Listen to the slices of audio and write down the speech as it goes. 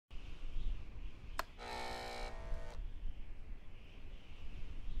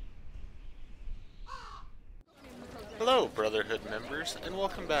Hello, Brotherhood members, and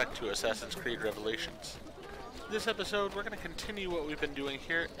welcome back to Assassin's Creed Revelations. In this episode, we're going to continue what we've been doing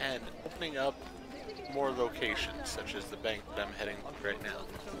here and opening up more locations, such as the bank that I'm heading to right now.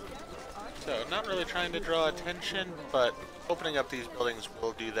 So, not really trying to draw attention, but opening up these buildings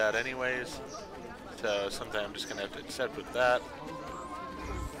will do that anyways. So, something I'm just going to have to accept with that.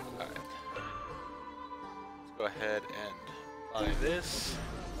 Alright. Let's go ahead and buy this.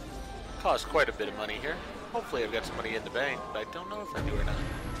 Costs quite a bit of money here. Hopefully I've got some money in the bank, but I don't know if I do or not.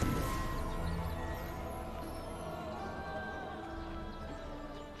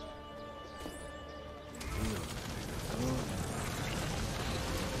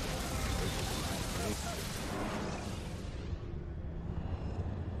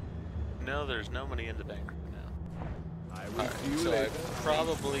 No, there's no money in the bank right now. Alright, so I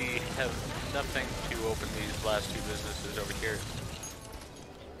probably have nothing to open these last two businesses over here.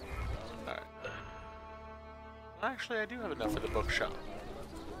 Alright. Actually, I do have enough for the bookshop.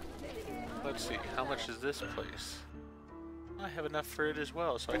 Let's see, how much is this place? I have enough for it as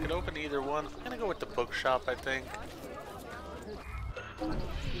well, so I could open either one. I'm gonna go with the bookshop, I think.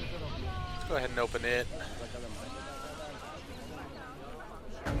 Let's go ahead and open it.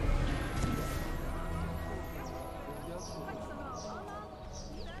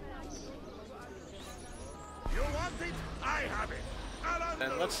 You want it? I have it.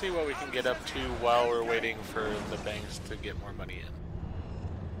 And let's see what we can get up to while we're waiting for the banks to get more money in.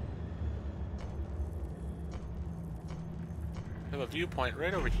 I have a viewpoint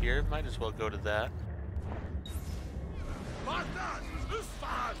right over here. Might as well go to that.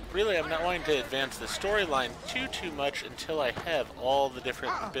 Really, I'm not wanting to advance the storyline too much until I have all the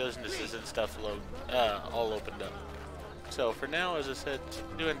different businesses and stuff all opened up. So for now, as I said,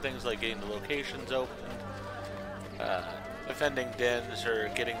 doing things like getting the locations open, defending dens or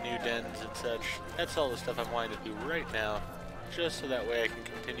getting new dens and such. That's all the stuff I'm wanting to do right now, just so that way I can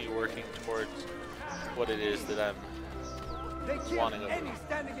continue working towards what it is that I'm wanting over. Any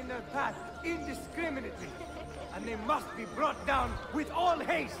standing in their path indiscriminately, and they must be brought down with all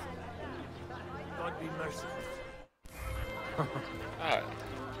haste. God be merciful. Alright.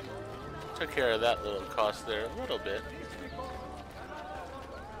 Took care of that little cost there a little bit.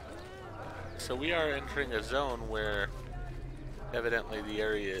 So we are entering a zone where evidently the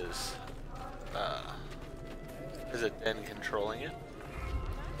area is a den controlling it.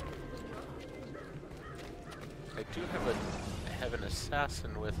 I do have an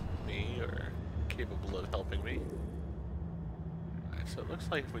assassin with me, or capable of helping me. Alright, so it looks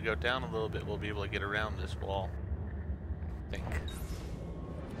like if we go down a little bit, we'll be able to get around this wall. I think.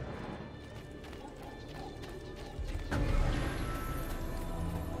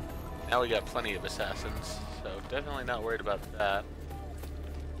 Now we got plenty of assassins, so definitely not worried about that.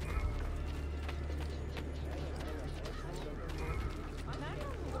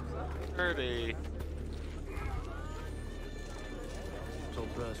 Heard a...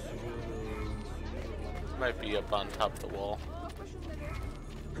 Might be up on top of the wall.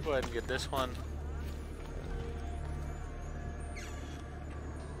 Go ahead and get this one.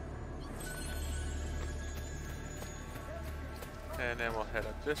 And then we'll head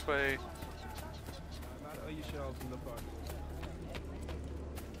up this way.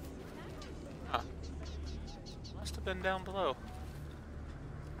 Huh. Must have been down below.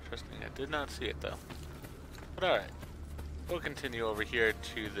 Interesting, I did not see it though. But alright. We'll continue over here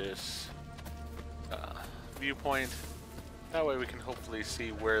to this viewpoint. That way we can hopefully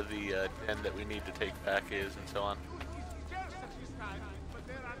see where the den that we need to take back is and so on.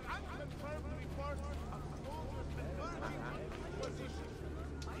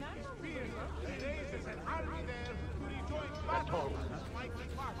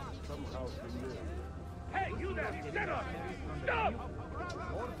 Hey, you there! Shut up! Stop!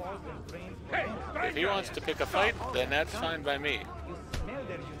 Hey, If he wants to pick a fight, then that's fine by me.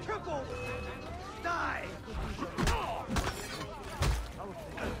 Triple! Die!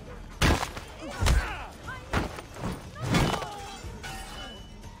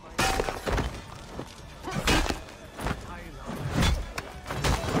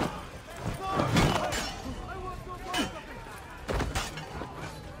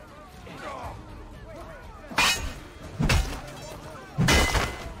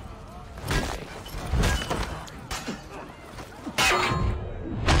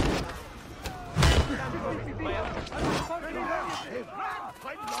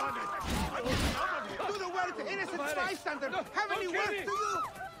 do the word to innocent bystander! Have any work to you?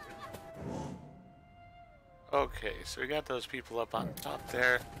 Okay, so we got those people up on top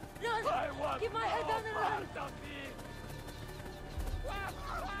there. Run! Keep my head down and run!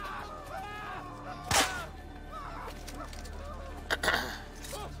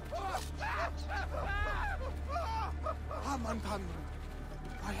 Fantan,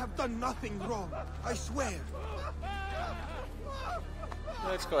 I have done nothing wrong, I swear.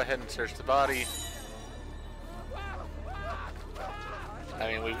 Let's go ahead and search the body.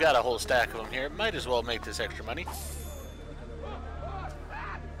 I mean, we've got a whole stack of them here. Might as well make this extra money.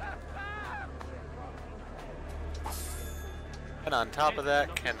 And on top of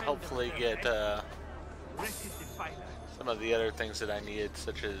that, can hopefully get some of the other things that I need,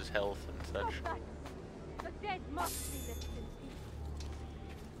 such as health and such. The dead must be lifted.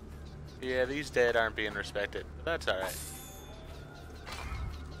 Yeah, these dead aren't being respected, but that's alright.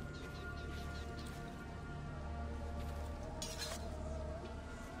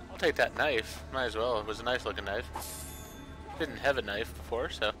 I'll take that knife. Might as well. It was a nice looking knife. Didn't have a knife before,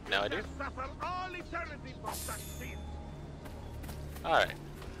 so now I do. Alright.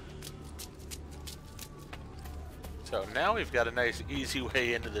 So now we've got a nice easy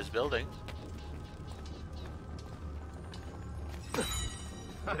way into this building.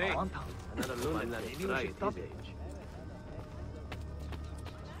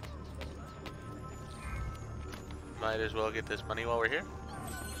 Might as well get this money while we're here.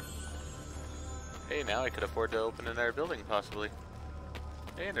 Hey, now I could afford to open another building, possibly.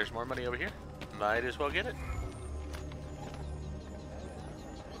 Hey, and there's more money over here. Might as well get it.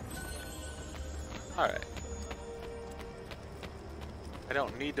 Alright. I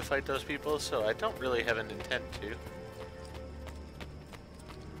don't need to fight those people, so I don't really have an intent to.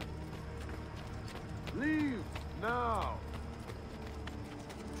 Leave now.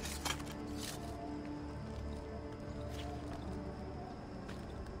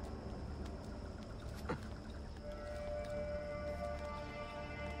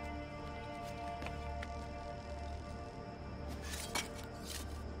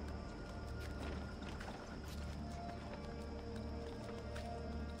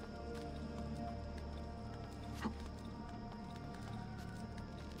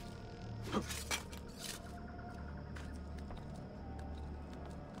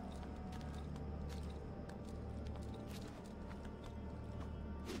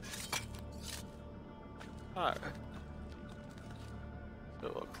 Alright. So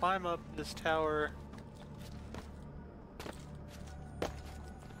we'll climb up this tower.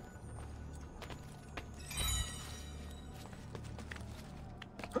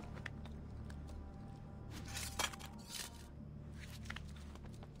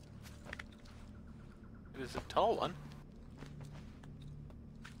 It is a tall one.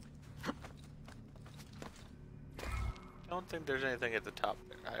 I don't think there's anything at the top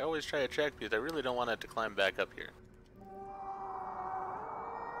there. I always try to check because I really don't want it to climb back up here.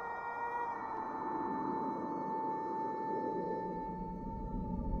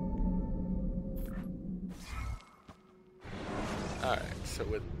 Alright, so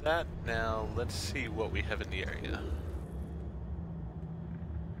with that now, let's see what we have in the area.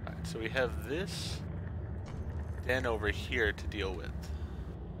 Alright, so we have this den over here to deal with.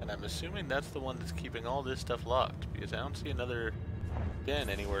 And I'm assuming that's the one that's keeping all this stuff locked, because I don't see another den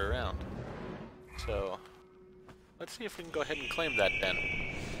anywhere around. So, let's see if we can go ahead and claim that den.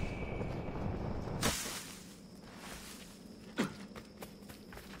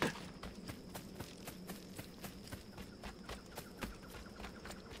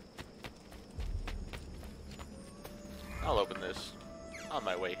 I'll open this on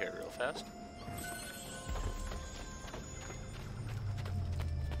my way here real fast.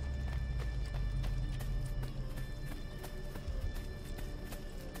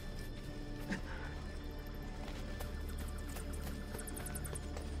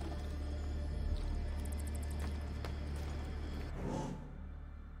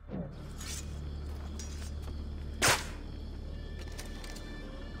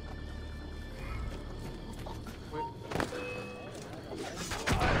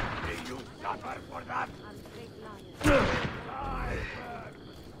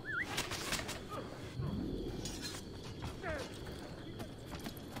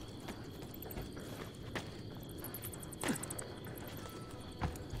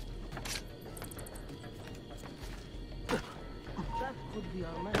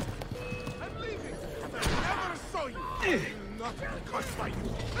 I'm leaving! I never saw you! Not cursed by you!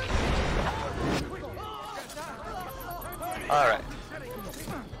 Alright.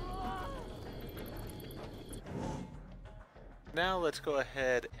 Now let's go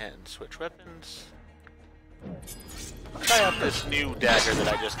ahead and switch weapons. Try out this new dagger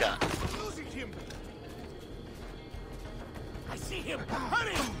that I just got. Losing him! I see him!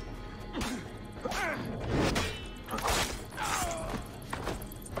 Hurry!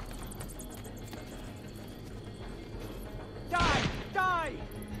 Die! Die!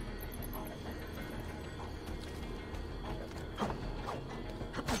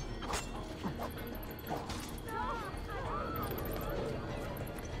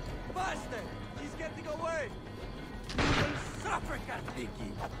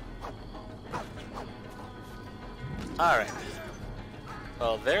 sticky. Alright.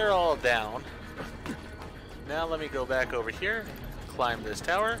 Well, they're all down. Now let me go back over here, climb this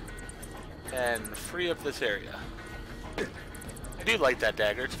tower, and free up this area. I do like that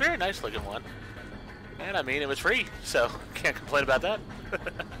dagger. It's a very nice looking one. And I mean, it was free, so can't complain about that.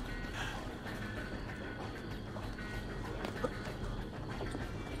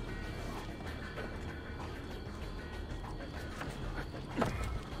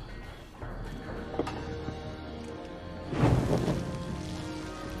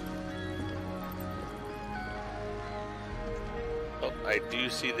 Oh, I do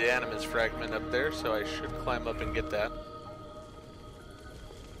see the animus fragment up there, so I should climb up and get that.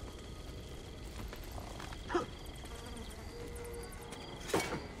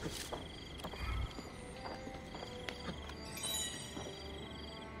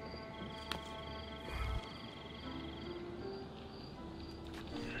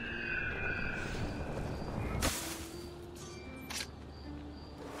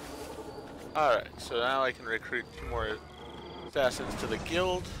 Alright, so now I can recruit 2 more assassins to the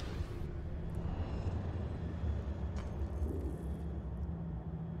guild.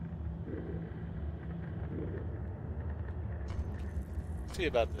 See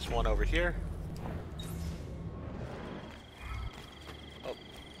about this one over here. Oh,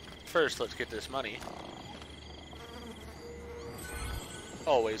 first let's get this money.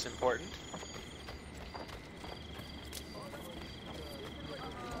 Always important.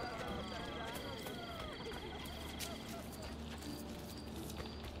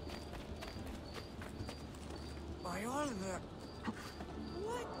 By all the...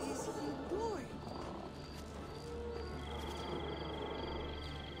 What is he doing?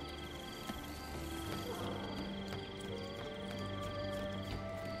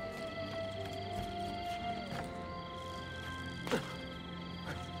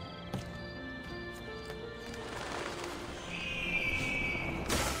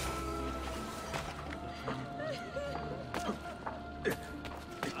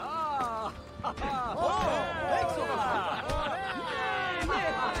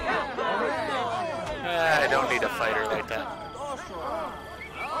 I don't need a fighter like that.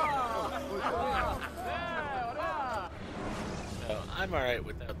 So I'm alright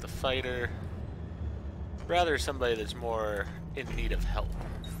without the fighter. Rather somebody that's more in need of help.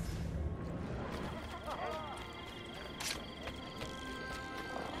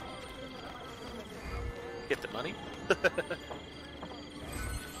 Get the money.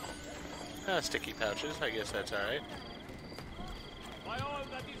 Sticky pouches, I guess that's alright. By all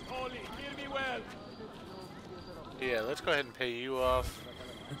that is holy, hear me well. Yeah, let's go ahead and pay you off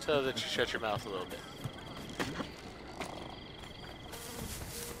so that you shut your mouth a little bit.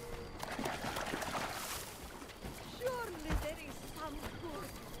 Surely there is some good.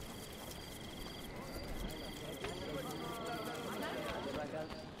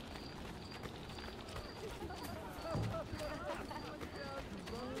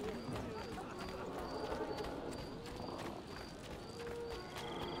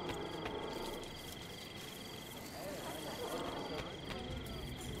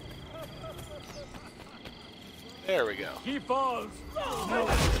 There we go. He falls.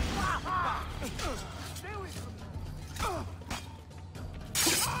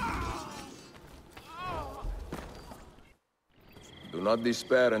 Do not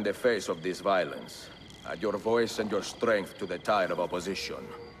despair in the face of this violence. Add your voice and your strength to the tide of opposition.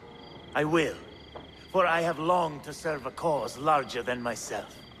 I will, for I have longed to serve a cause larger than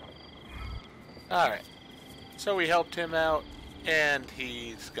myself. Alright. So we helped him out, and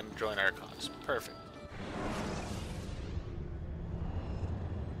he's gonna join our cause. Perfect.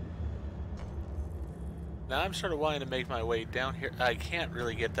 Now I'm sort of wanting to make my way down here. I can't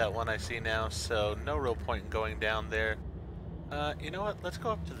really get that one I see now, so no real point in going down there. You know what? Let's go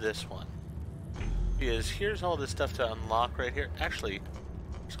up to this one. Because here's all this stuff to unlock right here. Actually,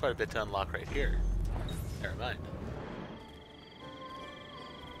 there's quite a bit to unlock right here. Never mind.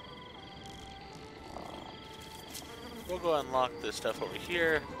 We'll go unlock this stuff over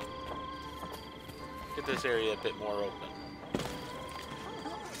here. Get this area a bit more open.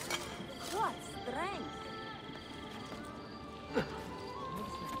 What strength?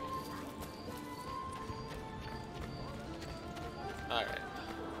 Alright.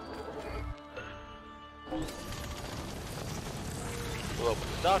 We'll open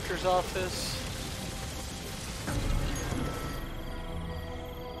the doctor's office.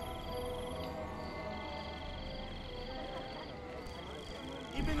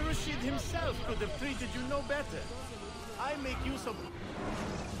 Even Rashid himself could have treated you no better. I make use of...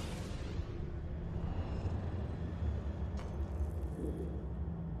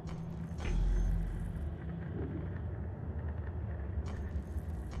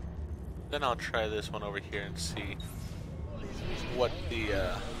 Then I'll try this one over here and see what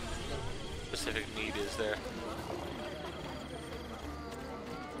the specific need is there.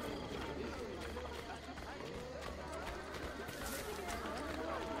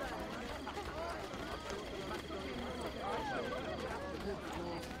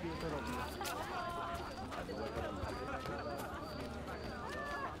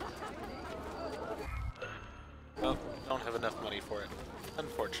 Oh, don't have enough money for it.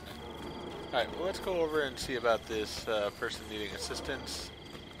 Unfortunate. Alright, well let's go over and see about this person needing assistance.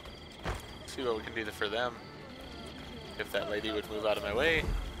 See what we can do for them. If that lady would move out of my way.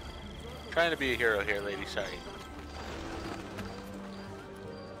 Trying to be a hero here, lady, sorry.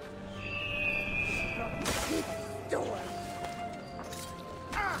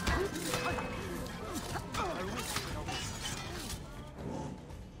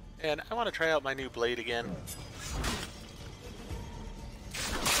 And I want to try out my new blade again.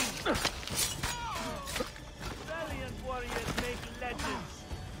 Valiant warriors make legends.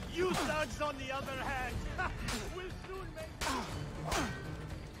 You thugs, on the other hand, will soon make...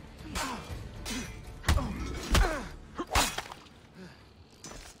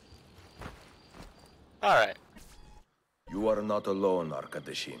 Alright. You are not alone,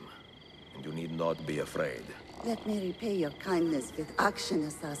 Arkadashim, and you need not be afraid. Let me repay your kindness with action,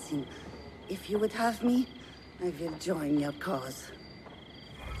 assassin. If you would have me, I will join your cause.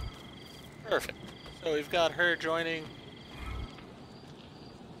 Perfect. So we've got her joining.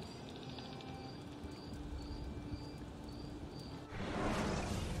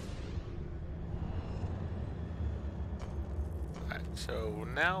 Alright, so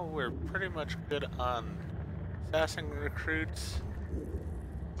now we're pretty much good on assassin recruits.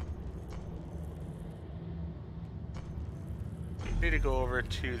 Need to go over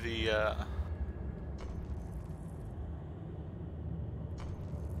to the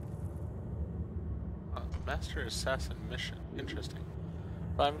Master Assassin mission. Interesting.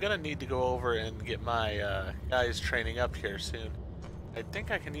 But I'm gonna need to go over and get my guys training up here soon. I think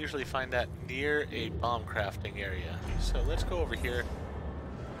I can usually find that near a bomb crafting area. So let's go over here.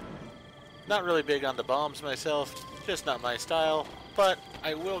 Not really big on the bombs myself, just not my style, but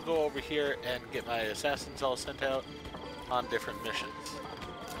I will go over here and get my assassins all sent out on different missions.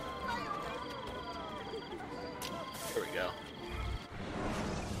 There we go.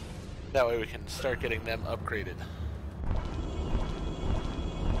 That way we can start getting them upgraded.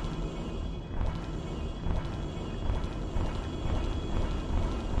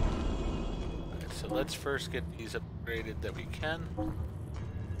 Alright, so let's first get these upgraded that we can.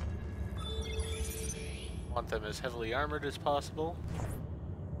 Want them as heavily armored as possible.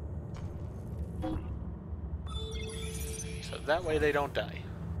 So that way they don't die.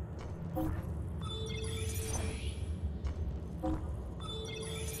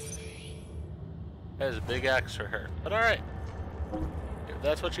 That is a big axe for her, but alright. If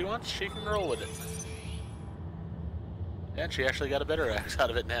that's what she wants, she can roll with it. And she actually got a better axe out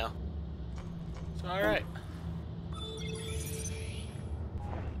of it now. So alright.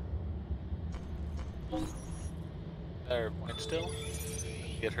 There, point still.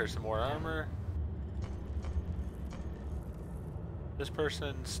 Get her some more armor. This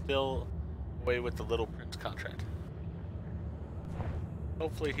person's still away with the Little Prince contract.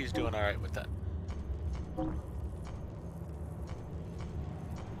 Hopefully he's doing alright with that.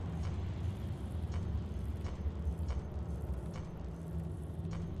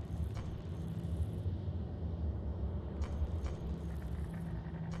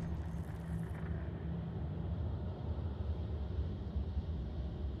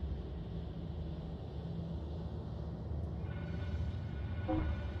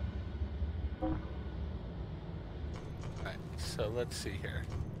 Alright, so let's see here.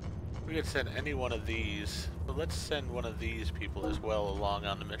 We could send any one of these, but let's send one of these people as well along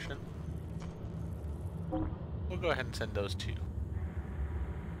on the mission. We'll go ahead and send those two.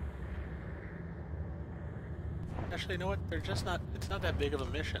 Actually, you know what? They're just not, it's not that big of a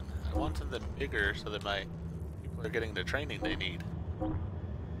mission. I want something bigger so that my people are getting the training they need.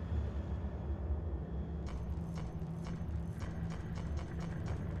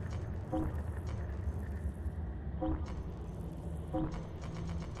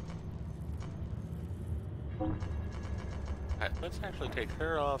 Alright, let's actually take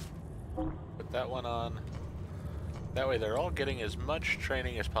her off, put that one on. That way they're all getting as much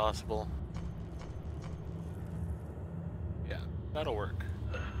training as possible. Yeah, that'll work.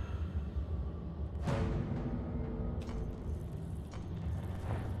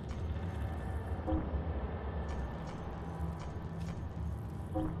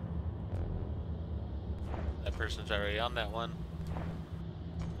 That person's already on that one.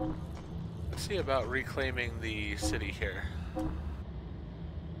 let's see about reclaiming the city here.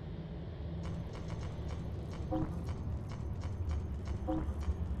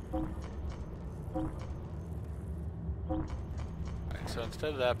 Alright, so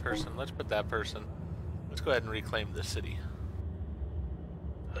instead of that person, let's put that person. Let's go ahead and reclaim the city.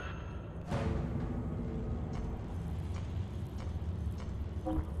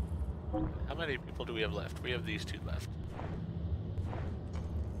 How many people do we have left? We have these two left.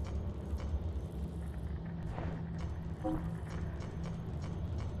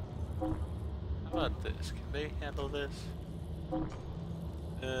 How about this? Can they handle this?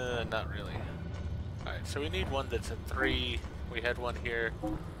 Not really. Alright, so we need one that's a 3. We had one here.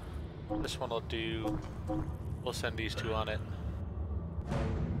 This one will do. We'll send these two on it.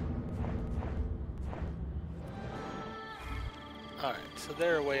 Alright, so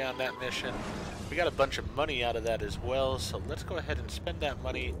they're away on that mission. We got a bunch of money out of that as well, so let's go ahead and spend that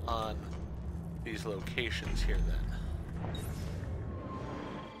money on these locations here then.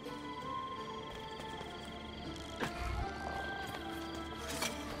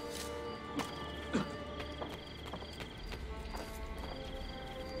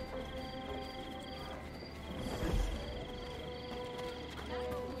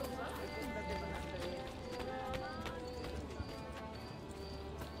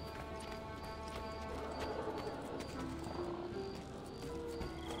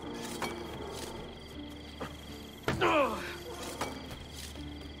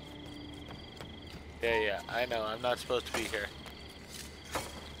 Yeah, I know, I'm not supposed to be here.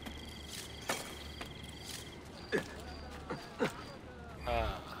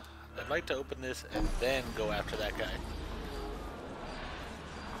 I'd like to open this and then go after that guy.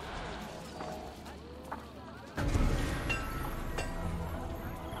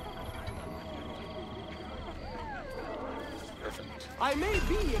 Perfect. I may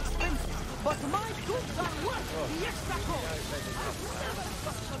be expensive, but my goods are worth the extra cost.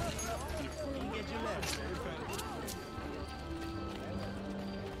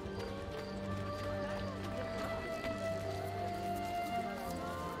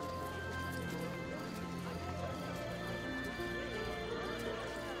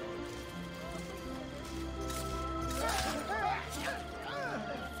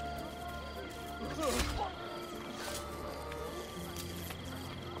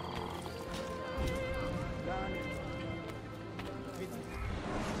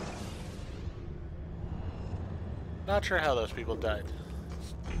 Not sure how those people died.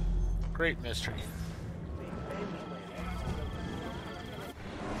 Great mystery.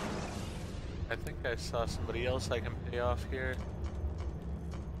 I think I saw somebody else I can pay off here.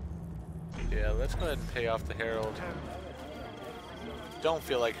 Yeah, let's go ahead and pay off the Herald. Don't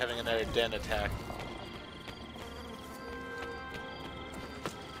feel like having another den attack.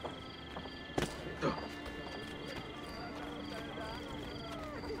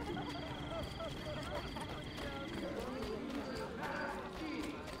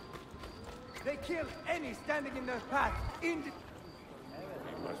 They kill any standing in their path.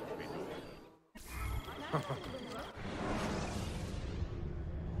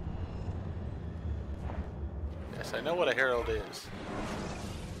 Yes, I know what a herald is.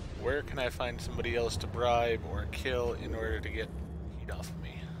 Where can I find somebody else to bribe or kill in order to get heat off of me?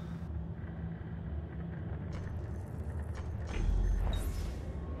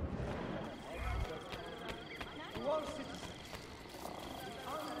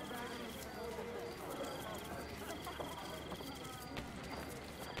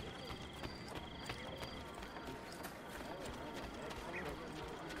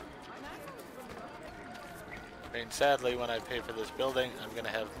 I mean, sadly, when I pay for this building, I'm going to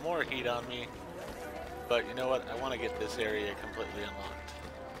have more heat on me. But you know what? I want to get this area completely unlocked.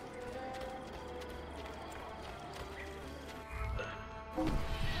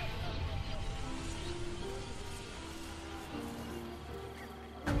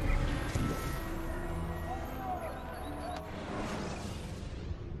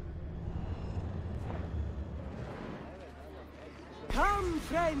 Come,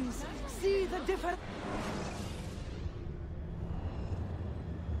 friends, see the difference.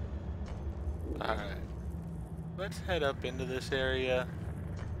 Alright, let's head up into this area.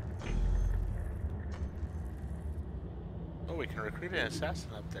 Oh, we can recruit an assassin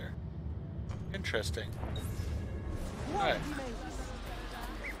up there. Interesting. Alright.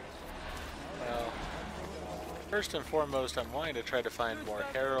 Well, first and foremost, I'm wanting to try to find more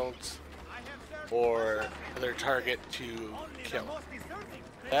heralds or other target to kill.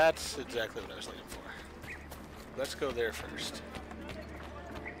 That's exactly what I was looking for. Let's go there first.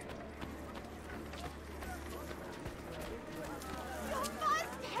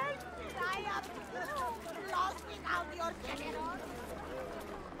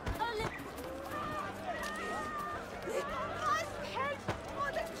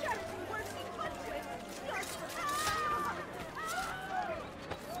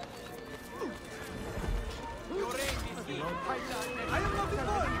 I am not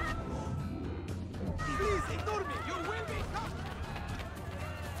involved! Please, ignore me! You will be...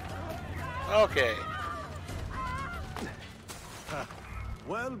 Okay.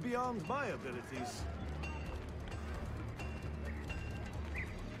 Well beyond my abilities.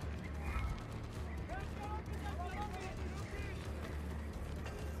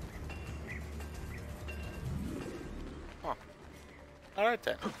 Huh. Alright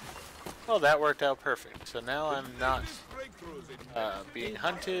then. Well, that worked out perfect. So now I'm not being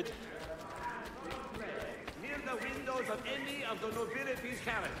hunted. Near the windows of any of the nobility's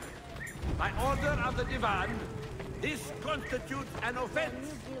carriage. By order of the Divan, this constitutes an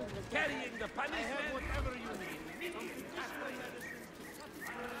offense, carrying the punishment... whatever you need.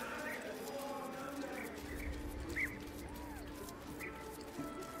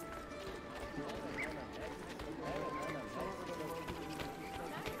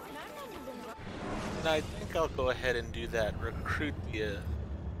 And I think I'll go ahead and do that. Recruit the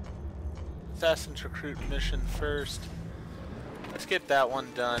Assassin's Recruit mission first. Let's get that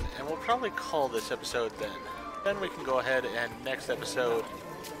one done, and we'll probably call this episode then. Then we can go ahead and next episode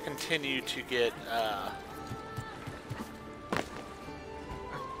continue to get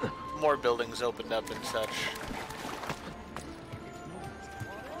more buildings opened up and such.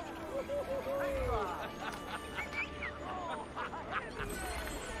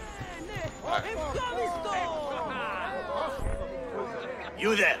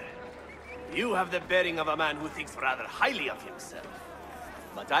 You there! You have the bearing of a man who thinks rather highly of himself.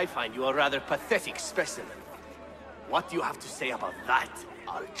 But I find you a rather pathetic specimen. What do you have to say about that,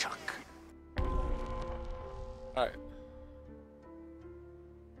 Alchuk? Alright.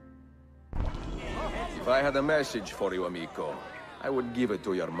 If I had a message for you, amico, I would give it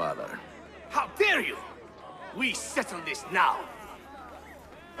to your mother. How dare you! We settle this now!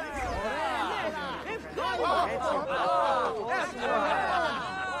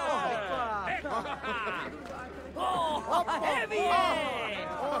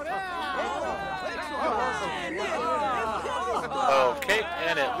 Okay,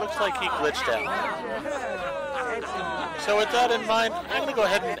 and it looks like he glitched out. So with that in mind, I'm gonna go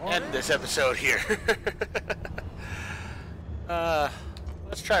ahead and end this episode here.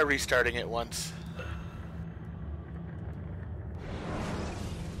 Let's try restarting it once.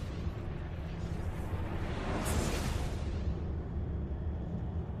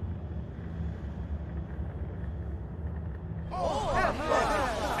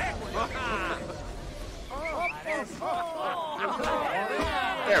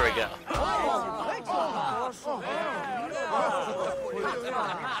 There we go.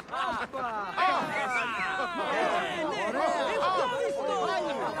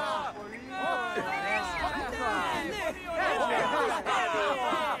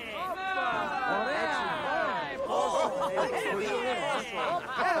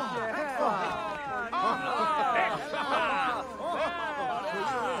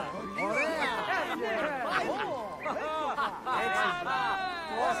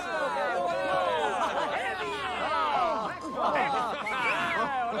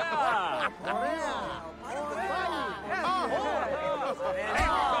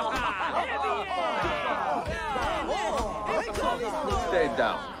 Stay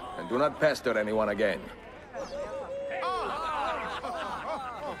down, and do not pester anyone again.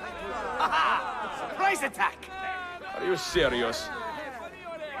 Surprise attack! Are you serious?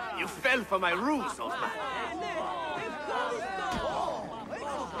 You fell for my ruse, old man.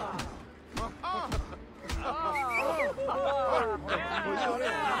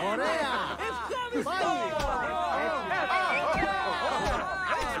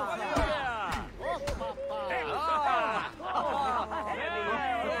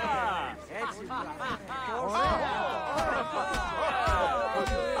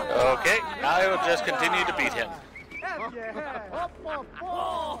 Okay, I will just continue to beat him.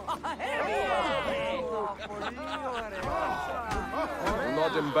 Do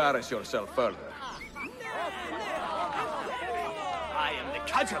not embarrass yourself further. I am the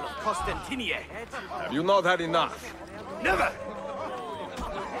cudgel of Constantinier. Have you not had enough? Never!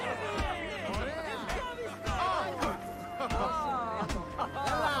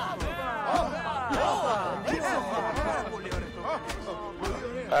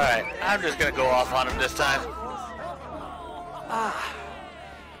 Alright, I'm just gonna go off on him this time.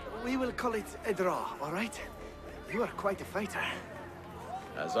 We will call it a draw, all right? You are quite a fighter.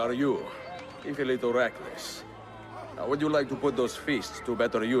 As are you, if a little reckless. How would you like to put those fists to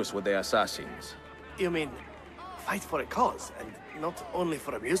better use with the assassins? You mean, fight for a cause, and not only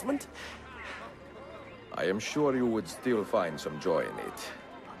for amusement? I am sure you would still find some joy in it.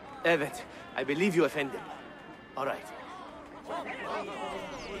 Evet, I believe you offended. All right.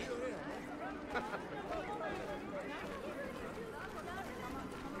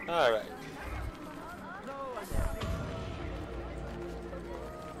 Alright.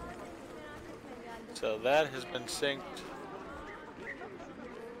 So that has been synced.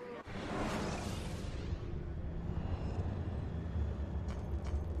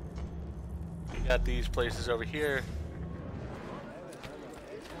 We got these places over here.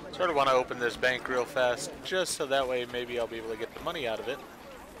 Sort of want to open this bank real fast, just so that way maybe I'll be able to get the money out of it.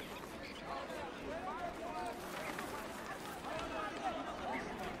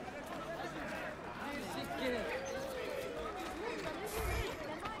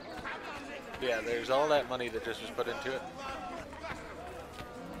 Yeah, there's all that money that just was put into it.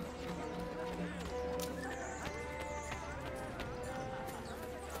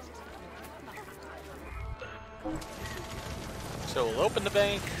 So we'll open the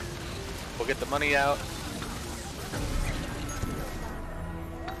bank, we'll get the money out.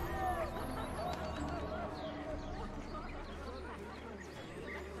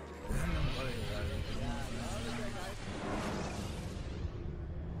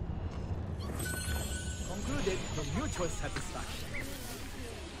 Concluded from mutual satisfaction.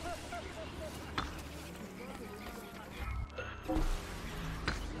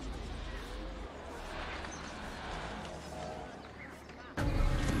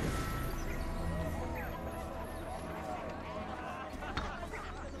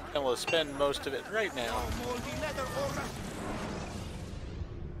 And we'll spend most of it right now.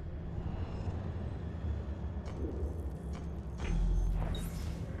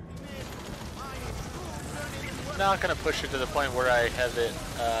 Not gonna push it to the point where I have it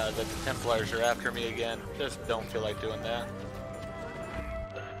that the Templars are after me again. Just don't feel like doing that.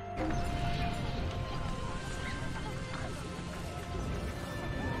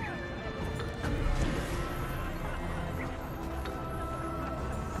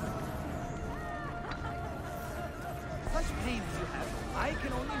 Such pains you have, I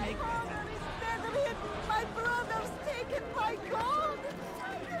can only make better. Bedouin, my brother's taken my gold!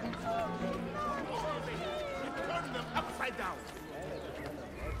 Turn them upside down.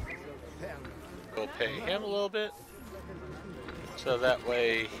 We'll pay him a little bit, so that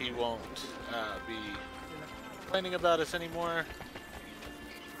way he won't be complaining about us anymore.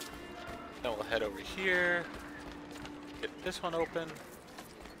 Then we'll head over here, get this one open.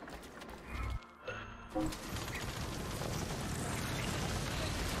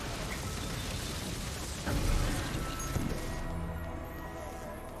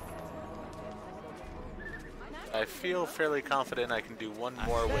 I feel fairly confident I can do one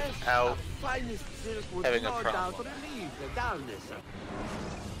more without having a problem. So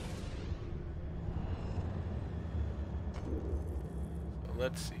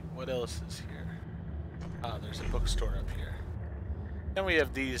let's see, what else is here? Ah, there's a bookstore up here. Then we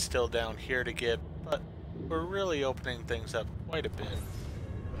have these still down here to get, but we're really opening things up quite a bit.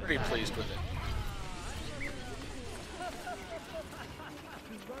 Pretty pleased with it.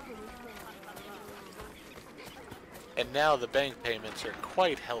 And now the bank payments are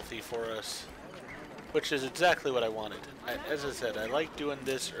quite healthy for us, which is exactly what I wanted. As I said, I like doing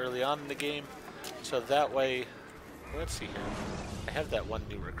this early on in the game, so that way, let's see here. I have that one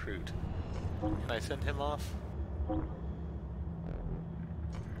new recruit. Can I send him off? Oh,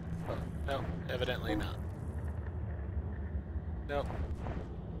 no, evidently not. Nope.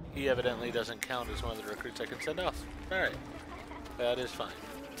 He evidently doesn't count as one of the recruits I can send off. Alright. That is fine.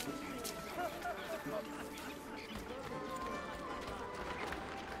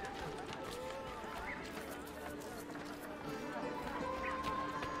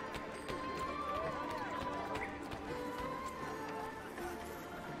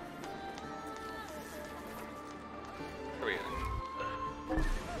 Here we go.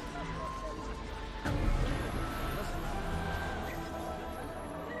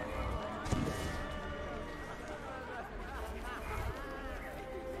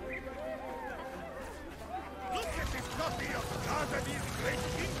 Look at this copy of Gazani's great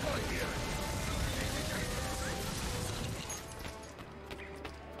info here.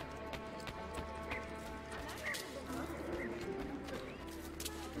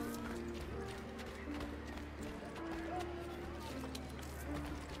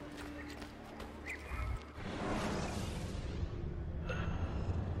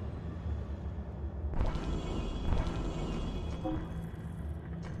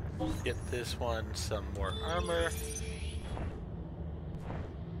 Get this one some more armor.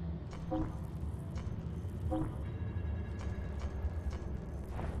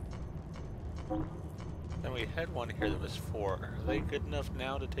 Then we had one here that was 4. Are they good enough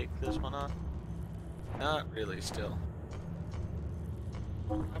now to take this one on? Not really still.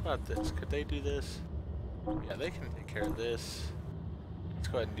 How about this? Could they do this? Yeah, they can take care of this. Let's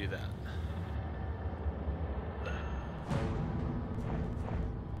go ahead and do that.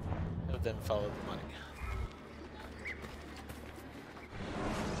 Have them follow the money.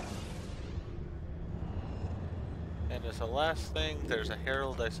 And as the last thing, there's a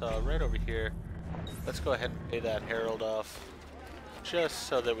herald I saw right over here. Let's go ahead and pay that herald off, just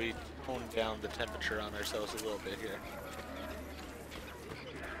so that we tone down the temperature on ourselves a little bit here.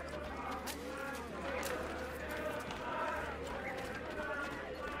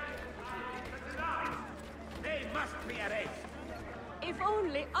 They must be erased. If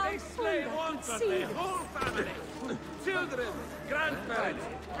only our They slay Fulda one could for see the them. whole family. Children, grandparents,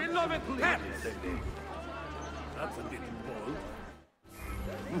 beloved pets. That's a bit bold.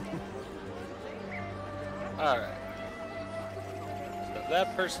 Alright. So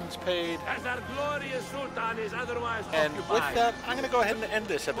that person's paid. As our glorious Sultan is otherwise And occupied. with that, I'm going to go ahead and end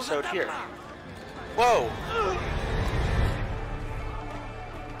this episode here. Whoa!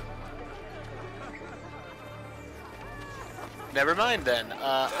 Never mind then.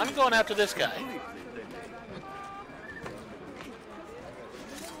 I'm going after this guy.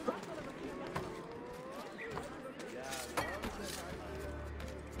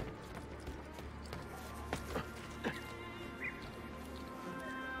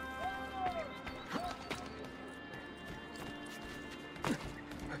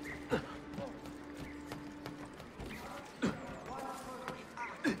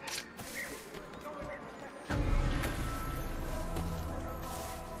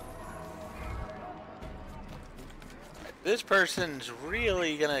 This person's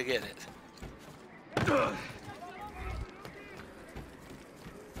really gonna get it.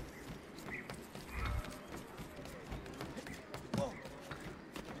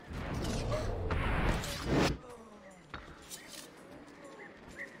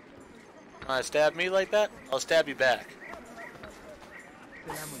 Wanna stab me like that? I'll stab you back.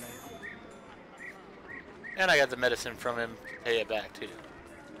 And I got the medicine from him to pay it back too.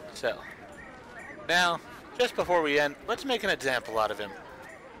 So, now, just before we end, let's make an example out of him.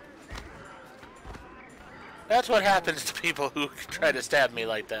 That's what happens to people who try to stab me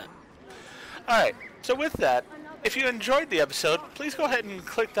like that. Alright, so with that, if you enjoyed the episode, please go ahead and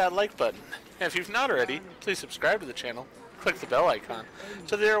click that like button. And if you've not already, please subscribe to the channel, click the bell icon,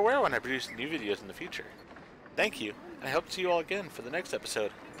 so that you're aware when I produce new videos in the future. Thank you, and I hope to see you all again for the next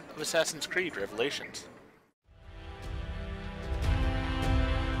episode of Assassin's Creed Revelations.